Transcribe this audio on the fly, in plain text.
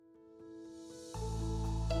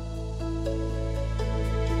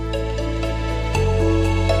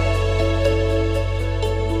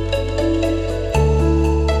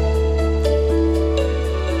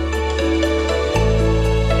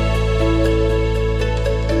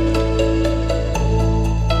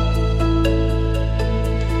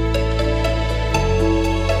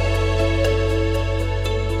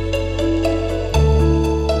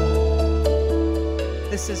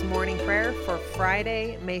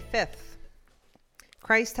Sunday, May 5th.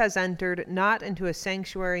 Christ has entered not into a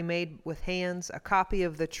sanctuary made with hands, a copy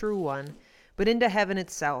of the true one, but into heaven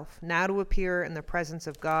itself, now to appear in the presence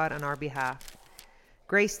of God on our behalf.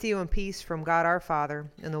 Grace to you and peace from God our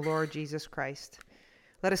Father and the Lord Jesus Christ.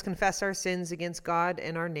 Let us confess our sins against God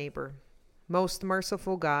and our neighbor. Most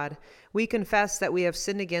merciful God, we confess that we have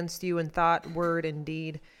sinned against you in thought, word, and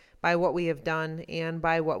deed, by what we have done and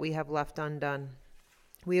by what we have left undone.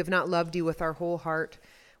 We have not loved you with our whole heart.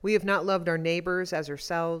 We have not loved our neighbors as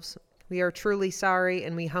ourselves. We are truly sorry,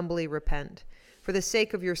 and we humbly repent. For the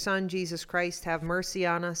sake of your Son, Jesus Christ, have mercy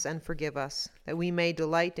on us and forgive us, that we may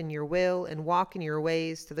delight in your will and walk in your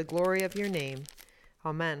ways to the glory of your name.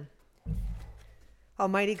 Amen.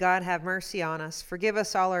 Almighty God, have mercy on us. Forgive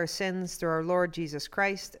us all our sins through our Lord Jesus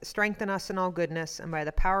Christ. Strengthen us in all goodness, and by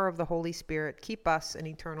the power of the Holy Spirit, keep us in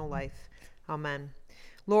eternal life. Amen.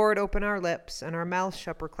 Lord, open our lips, and our mouths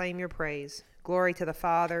shall proclaim your praise. Glory to the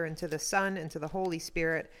Father, and to the Son, and to the Holy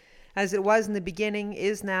Spirit, as it was in the beginning,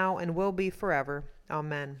 is now, and will be forever.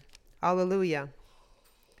 Amen. Alleluia.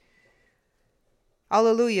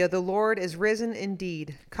 Alleluia. The Lord is risen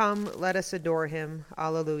indeed. Come, let us adore him.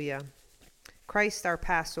 Alleluia. Christ our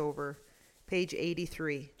Passover, page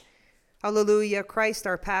 83. Alleluia. Christ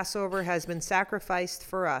our Passover has been sacrificed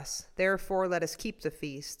for us. Therefore let us keep the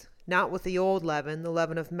feast, not with the old leaven, the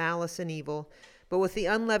leaven of malice and evil, but with the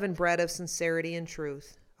unleavened bread of sincerity and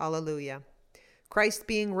truth. Alleluia. Christ,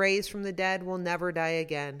 being raised from the dead, will never die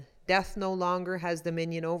again. Death no longer has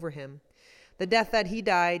dominion over him. The death that he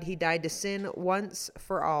died to sin once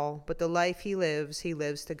for all, but the life he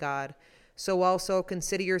lives to God. So also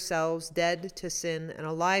consider yourselves dead to sin and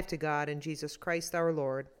alive to God in Jesus Christ our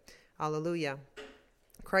Lord. Alleluia.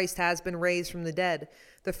 Christ has been raised from the dead,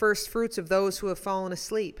 the first fruits of those who have fallen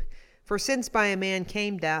asleep. For since by a man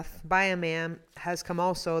came death, by a man has come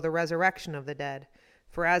also the resurrection of the dead.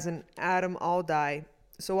 For as in Adam all die,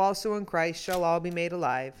 so also in Christ shall all be made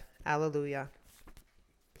alive. Alleluia.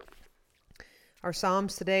 Our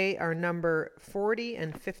Psalms today are number 40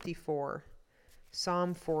 and 54.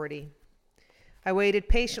 Psalm 40. I waited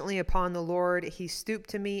patiently upon the Lord. He stooped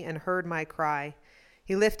to me and heard my cry.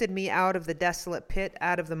 He lifted me out of the desolate pit,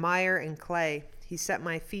 out of the mire and clay. He set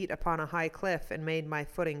my feet upon a high cliff and made my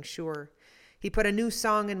footing sure. He put a new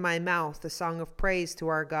song in my mouth, a song of praise to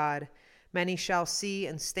our God. Many shall see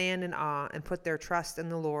and stand in awe and put their trust in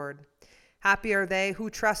the Lord. Happy are they who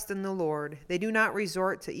trust in the Lord. They do not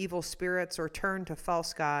resort to evil spirits or turn to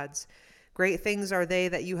false gods. Great things are they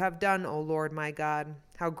that you have done, O Lord my God.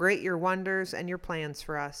 How great your wonders and your plans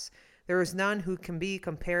for us. There is none who can be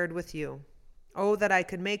compared with you. Oh, that I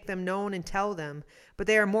could make them known and tell them, but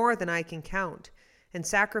they are more than I can count. In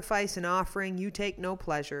sacrifice and offering you take no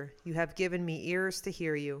pleasure. You have given me ears to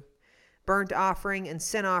hear you. Burnt offering and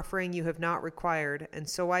sin offering you have not required. And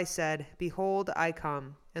so I said, Behold, I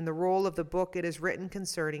come. In the roll of the book it is written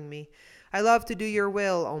concerning me. I love to do your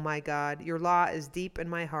will, O my God. Your law is deep in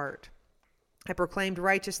my heart. I proclaimed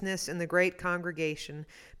righteousness in the great congregation.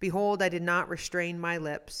 Behold, I did not restrain my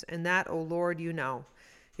lips, and that, O Lord, you know.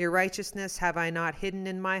 Your righteousness have I not hidden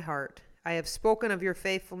in my heart. I have spoken of your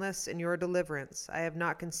faithfulness and your deliverance. I have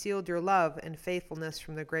not concealed your love and faithfulness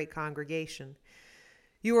from the great congregation.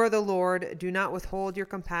 You are the Lord. Do not withhold your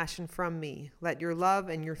compassion from me. Let your love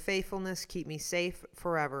and your faithfulness keep me safe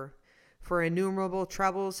forever. For innumerable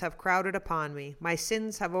troubles have crowded upon me. My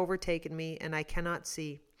sins have overtaken me, and I cannot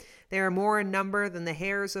see. They are more in number than the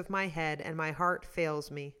hairs of my head, and my heart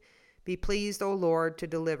fails me. Be pleased, O Lord, to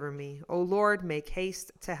deliver me. O Lord, make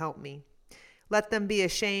haste to help me. Let them be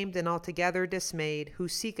ashamed and altogether dismayed, who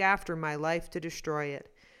seek after my life to destroy it.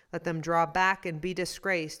 Let them draw back and be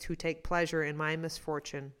disgraced, who take pleasure in my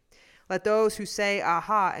misfortune. Let those who say,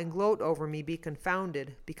 Aha, and gloat over me be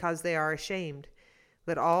confounded, because they are ashamed.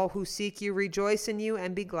 Let all who seek you rejoice in you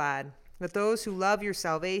and be glad. Let those who love your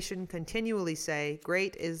salvation continually say,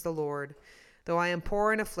 Great is the Lord. Though I am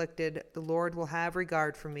poor and afflicted, the Lord will have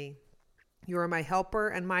regard for me. You are my helper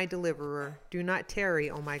and my deliverer. Do not tarry,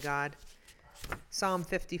 O my God. Psalm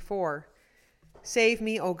 54. Save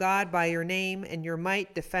me, O God, by your name, and your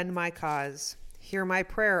might defend my cause. Hear my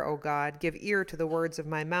prayer, O God. Give ear to the words of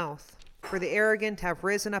my mouth. For the arrogant have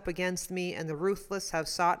risen up against me, and the ruthless have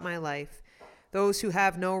sought my life, those who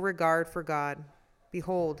have no regard for God.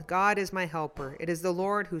 Behold, God is my helper. It is the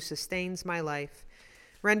Lord who sustains my life.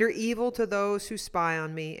 Render evil to those who spy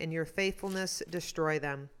on me, and your faithfulness destroy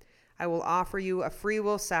them. I will offer you a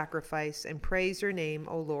freewill sacrifice and praise your name,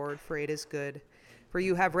 O Lord, for it is good. For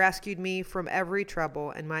you have rescued me from every trouble,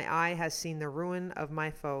 and my eye has seen the ruin of my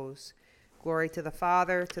foes. Glory to the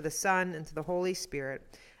Father, to the Son, and to the Holy Spirit,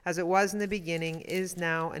 as it was in the beginning, is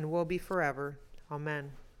now, and will be forever.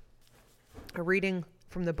 Amen. A reading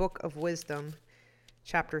from the Book of Wisdom,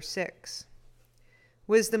 chapter 6.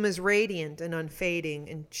 Wisdom is radiant and unfading,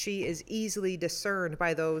 and she is easily discerned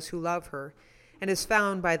by those who love her, and is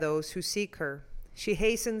found by those who seek her. She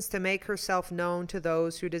hastens to make herself known to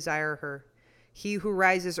those who desire her. He who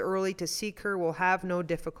rises early to seek her will have no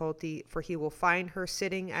difficulty, for he will find her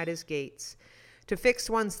sitting at his gates. To fix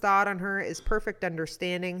one's thought on her is perfect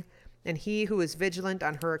understanding, and he who is vigilant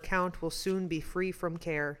on her account will soon be free from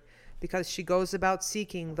care, because she goes about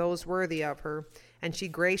seeking those worthy of her, and she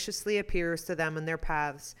graciously appears to them in their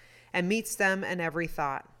paths, and meets them in every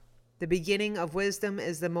thought. The beginning of wisdom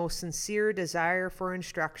is the most sincere desire for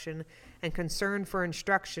instruction, and concern for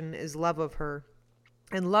instruction is love of her.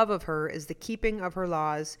 And love of her is the keeping of her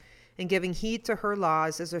laws, and giving heed to her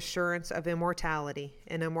laws is assurance of immortality,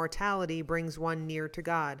 and immortality brings one near to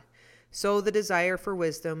God. So the desire for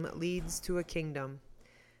wisdom leads to a kingdom.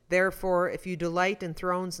 Therefore, if you delight in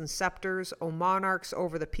thrones and scepters, O monarchs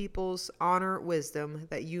over the peoples, honor wisdom,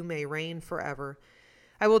 that you may reign forever.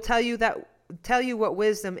 I will tell you what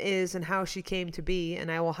wisdom is and how she came to be,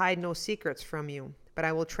 and I will hide no secrets from you. But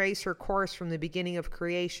I will trace her course from the beginning of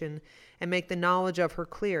creation, and make the knowledge of her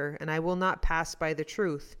clear, and I will not pass by the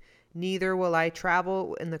truth. Neither will I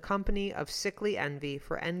travel in the company of sickly envy,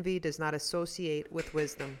 for envy does not associate with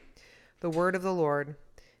wisdom. The word of the Lord.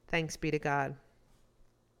 Thanks be to God.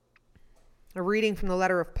 A reading from the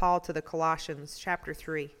letter of Paul to the Colossians, chapter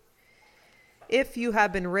 3. If you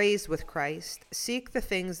have been raised with Christ, seek the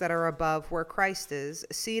things that are above where Christ is,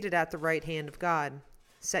 seated at the right hand of God.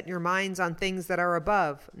 Set your minds on things that are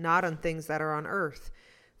above, not on things that are on earth.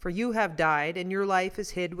 For you have died, and your life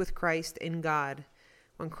is hid with Christ in God.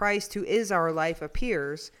 When Christ, who is our life,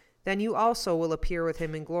 appears, then you also will appear with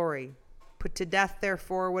him in glory. Put to death,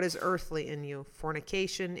 therefore, what is earthly in you: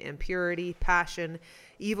 fornication, impurity, passion,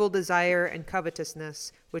 evil desire, and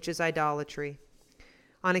covetousness, which is idolatry.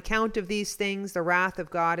 On account of these things, the wrath of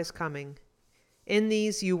God is coming. In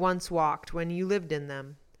these you once walked when you lived in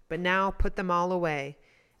them, but now put them all away: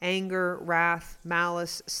 anger, wrath,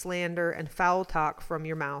 malice, slander, and foul talk from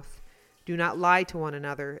your mouth. Do not lie to one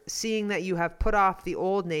another, seeing that you have put off the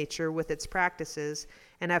old nature with its practices,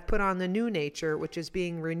 and have put on the new nature, which is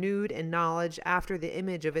being renewed in knowledge after the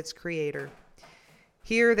image of its Creator.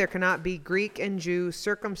 Here there cannot be Greek and Jew,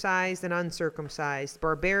 circumcised and uncircumcised,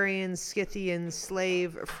 barbarian, Scythian,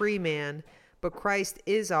 slave, free man, but Christ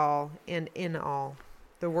is all and in all.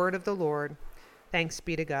 The word of the Lord. Thanks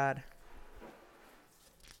be to God.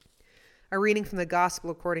 A reading from the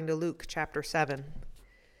Gospel according to Luke, chapter 7.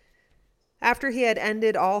 After he had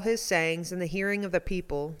ended all his sayings in the hearing of the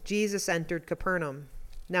people, Jesus entered Capernaum.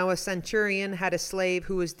 Now a centurion had a slave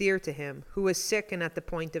who was dear to him, who was sick and at the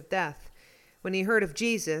point of death. When he heard of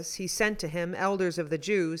Jesus, he sent to him elders of the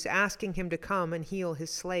Jews, asking him to come and heal his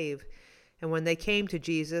slave. And when they came to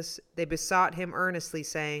Jesus, they besought him earnestly,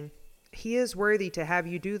 saying, "He is worthy to have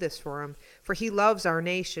you do this for him, for he loves our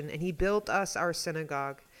nation, and he built us our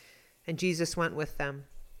synagogue." And Jesus went with them.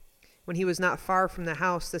 When he was not far from the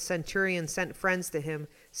house, the centurion sent friends to him,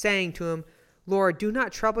 saying to him, "Lord, do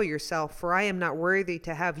not trouble yourself, for I am not worthy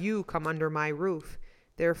to have you come under my roof.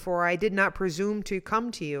 Therefore I did not presume to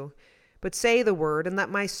come to you. But say the word, and let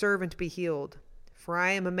my servant be healed. For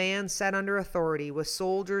I am a man set under authority, with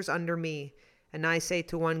soldiers under me. And I say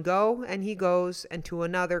to one, 'Go,' and he goes, and to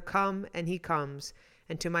another, 'Come,' and he comes,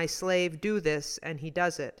 and to my slave, 'Do this,' and he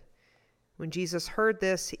does it." When Jesus heard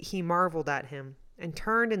this, he marveled at him, and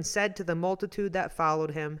turned and said to the multitude that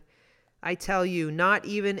followed him, "I tell you, not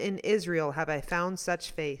even in Israel have I found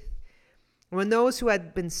such faith." When those who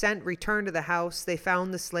had been sent returned to the house, they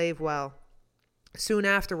found the slave well. Soon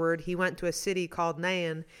afterward he went to a city called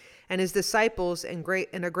Nain, and his disciples and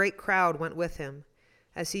a great crowd went with him.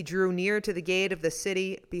 As he drew near to the gate of the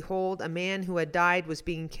city, behold, a man who had died was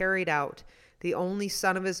being carried out, the only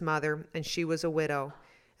son of his mother, and she was a widow,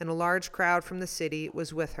 and a large crowd from the city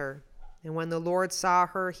was with her. And when the Lord saw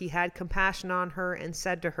her, he had compassion on her, and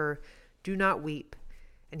said to her, "Do not weep."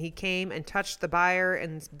 And he came and touched the bier,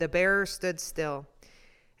 and the bearer stood still.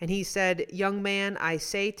 And he said, "Young man, I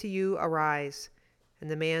say to you, arise."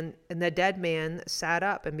 And the dead man sat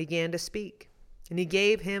up and began to speak. And he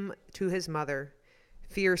gave him to his mother.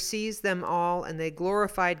 Fear seized them all, and they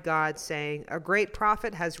glorified God, saying, "A great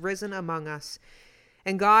prophet has risen among us,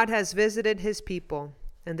 and God has visited his people."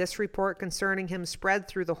 And this report concerning him spread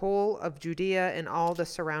through the whole of Judea and all the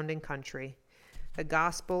surrounding country. The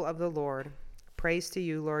gospel of the Lord. Praise to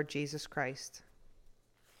you, Lord Jesus Christ.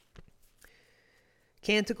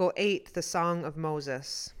 Canticle 8, the Song of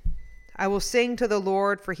Moses. I will sing to the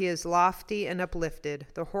Lord, for he is lofty and uplifted.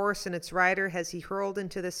 The horse and its rider has he hurled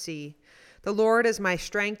into the sea. The Lord is my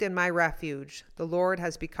strength and my refuge. The Lord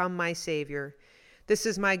has become my Savior. This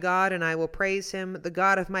is my God, and I will praise him, the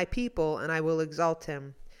God of my people, and I will exalt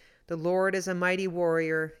him. The Lord is a mighty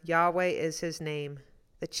warrior. Yahweh is his name.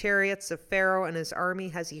 The chariots of Pharaoh and his army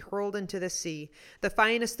has he hurled into the sea. The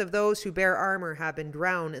finest of those who bear armor have been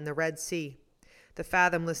drowned in the Red Sea. The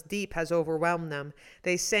fathomless deep has overwhelmed them.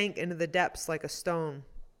 They sank into the depths like a stone.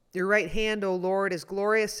 Your right hand, O Lord, is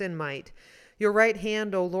glorious in might. Your right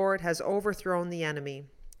hand, O Lord, has overthrown the enemy.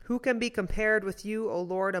 Who can be compared with you, O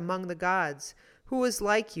Lord, among the gods? Who is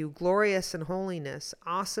like you, glorious in holiness,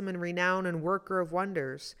 awesome in renown, and worker of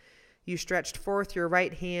wonders? You stretched forth your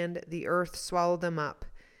right hand, the earth swallowed them up.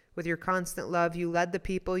 With your constant love you led the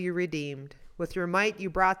people you redeemed. With your might you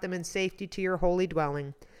brought them in safety to your holy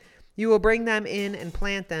dwelling. You will bring them in and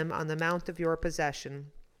plant them on the mount of your possession,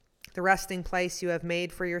 the resting place you have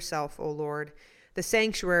made for yourself, O Lord, the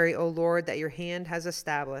sanctuary, O Lord, that your hand has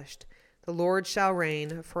established. The Lord shall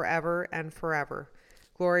reign forever and forever.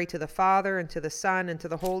 Glory to the Father, and to the Son, and to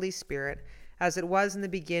the Holy Spirit, as it was in the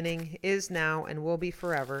beginning, is now, and will be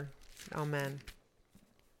forever. Amen.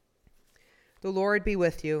 The Lord be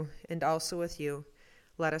with you, and also with you.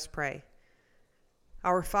 Let us pray.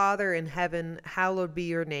 Our Father in heaven, hallowed be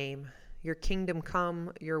your name. Your kingdom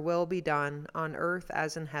come, your will be done, on earth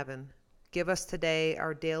as in heaven. Give us today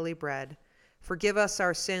our daily bread. Forgive us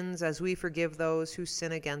our sins as we forgive those who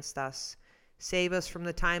sin against us. Save us from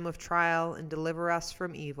the time of trial and deliver us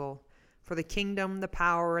from evil. For the kingdom, the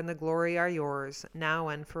power, and the glory are yours, now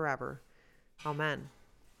and forever. Amen.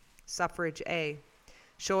 Suffrage A.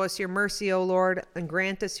 Show us your mercy, O Lord, and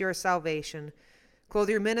grant us your salvation.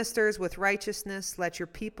 Clothe your ministers with righteousness. Let your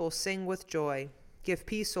people sing with joy. Give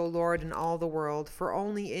peace, O Lord, in all the world, for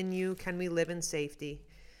only in you can we live in safety.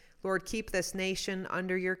 Lord, keep this nation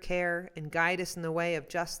under your care and guide us in the way of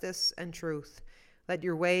justice and truth. Let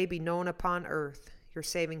your way be known upon earth, your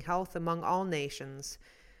saving health among all nations.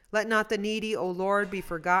 Let not the needy, O Lord, be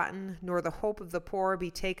forgotten, nor the hope of the poor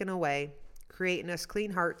be taken away. Create in us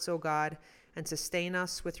clean hearts, O God, and sustain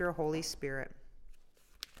us with your Holy Spirit.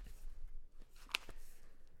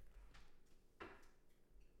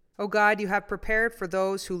 O God, you have prepared for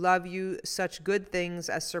those who love you such good things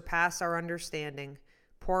as surpass our understanding.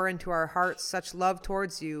 Pour into our hearts such love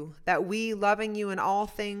towards you, that we, loving you in all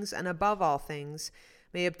things and above all things,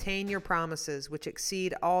 may obtain your promises, which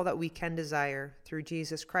exceed all that we can desire. Through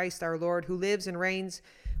Jesus Christ our Lord, who lives and reigns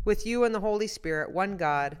with you and the Holy Spirit, one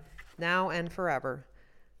God, now and forever.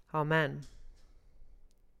 Amen.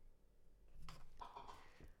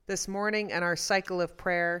 This morning in our cycle of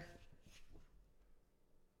prayer,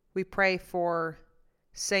 we pray for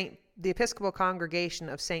the Episcopal Congregation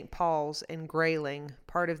of St. Paul's in Grayling,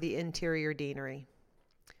 part of the Interior Deanery.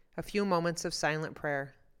 A few moments of silent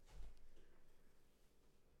prayer.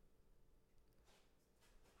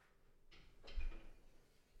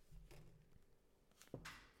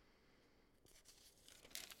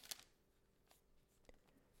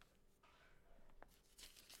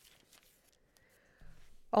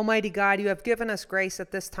 Almighty God, you have given us grace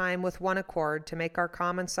at this time with one accord to make our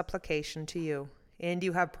common supplication to you. And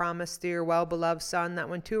you have promised through your well-beloved Son that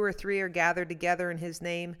when 2 or 3 are gathered together in his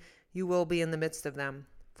name, you will be in the midst of them.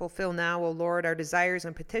 Fulfill now, O Lord, our desires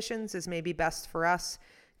and petitions as may be best for us,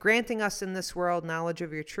 granting us in this world knowledge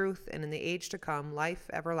of your truth, and in the age to come life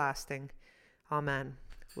everlasting. Amen.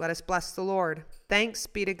 Let us bless the Lord. Thanks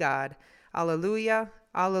be to God. Alleluia,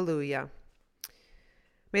 alleluia.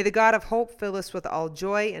 May the God of hope fill us with all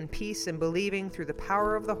joy and peace in believing through the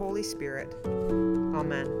power of the Holy Spirit.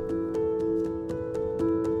 Amen.